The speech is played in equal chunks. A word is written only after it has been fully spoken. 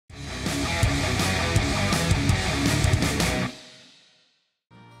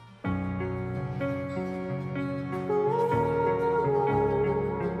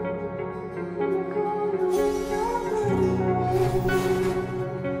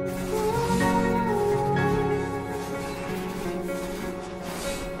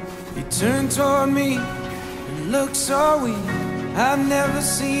Turn toward me and look so weak. I've never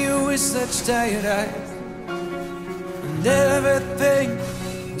seen you with such tired eyes. And everything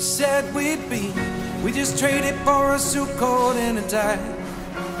we said we'd be, we just traded for a suit coat and a tie.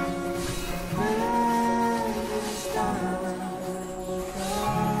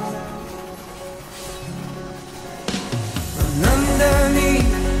 And underneath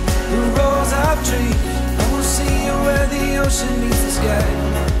the rows of trees, I will see you where the ocean meets the sky.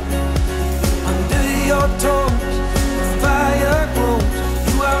 Under your toes, the fire grows.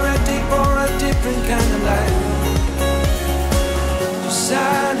 You are ready for a different kind of life. You're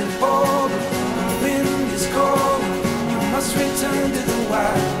shining bold, the wind is cold. You must return to the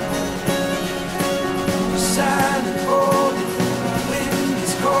wild. You're shining bold, the wind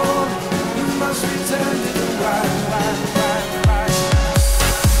is cold. You must return to the wild.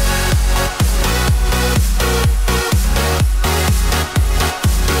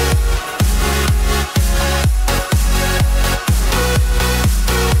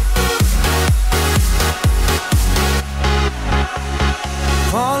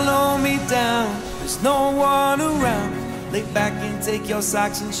 No one around. Lay back and take your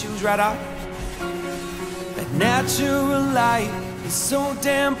socks and shoes right off. That natural light is so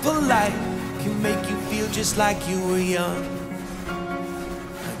damn polite, can make you feel just like you were young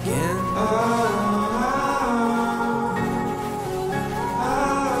again.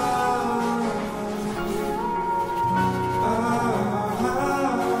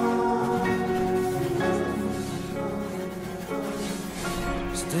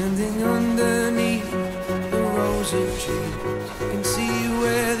 Standing underneath the rows of trees, I can see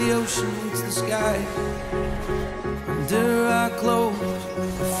where the ocean meets the sky. Under our clothes,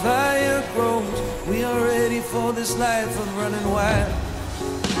 the fire grows. We are ready for this life of running wild.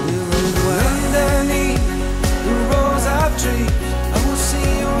 We're running wild. Underneath the rows of trees, I will see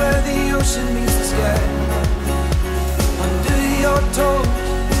you where the ocean meets the sky. Under your toes,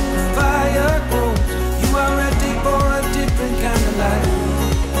 the fire grows. You are ready for a different kind of life.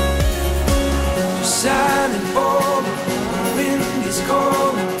 Shining bold, the wind is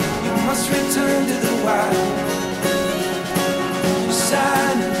cold. You must return to the wild.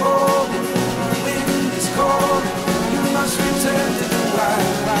 Shining bold, the wind is cold. You must return to the wild.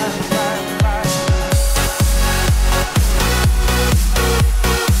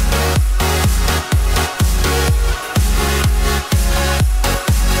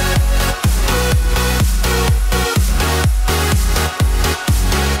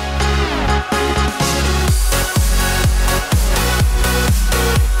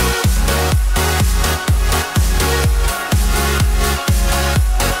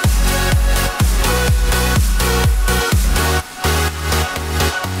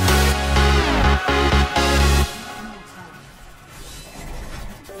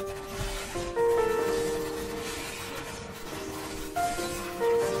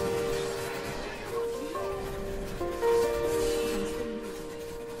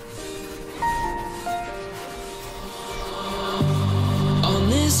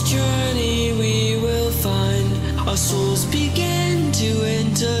 Our souls begin to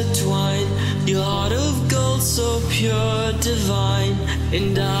intertwine. Your heart of gold, so pure, divine.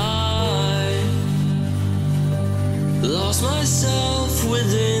 And I lost myself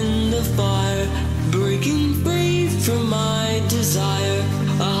within the fire, breaking free from my desire.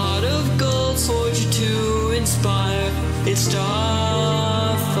 A heart of gold forged to inspire. It's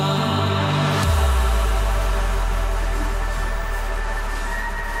starfire.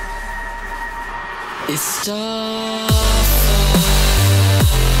 It's starfire.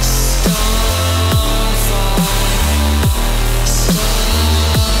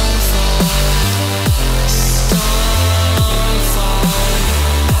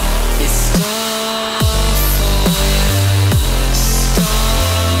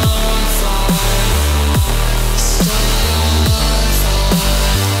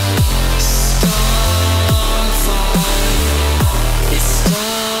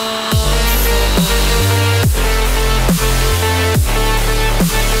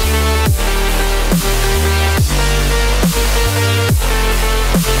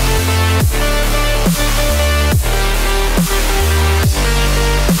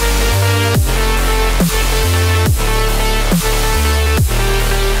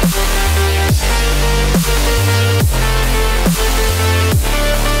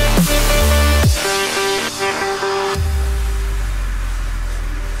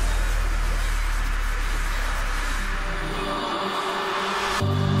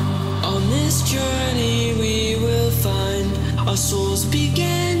 souls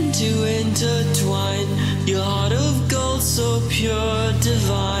began to intertwine. Your heart of gold, so pure,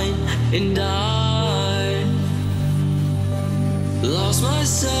 divine. And I lost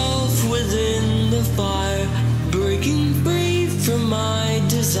myself within the fire, breaking free from my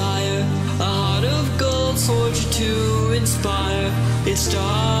desire. A heart of gold forged to inspire. It's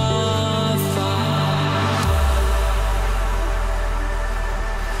starfire.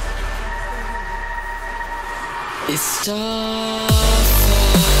 It's starfire.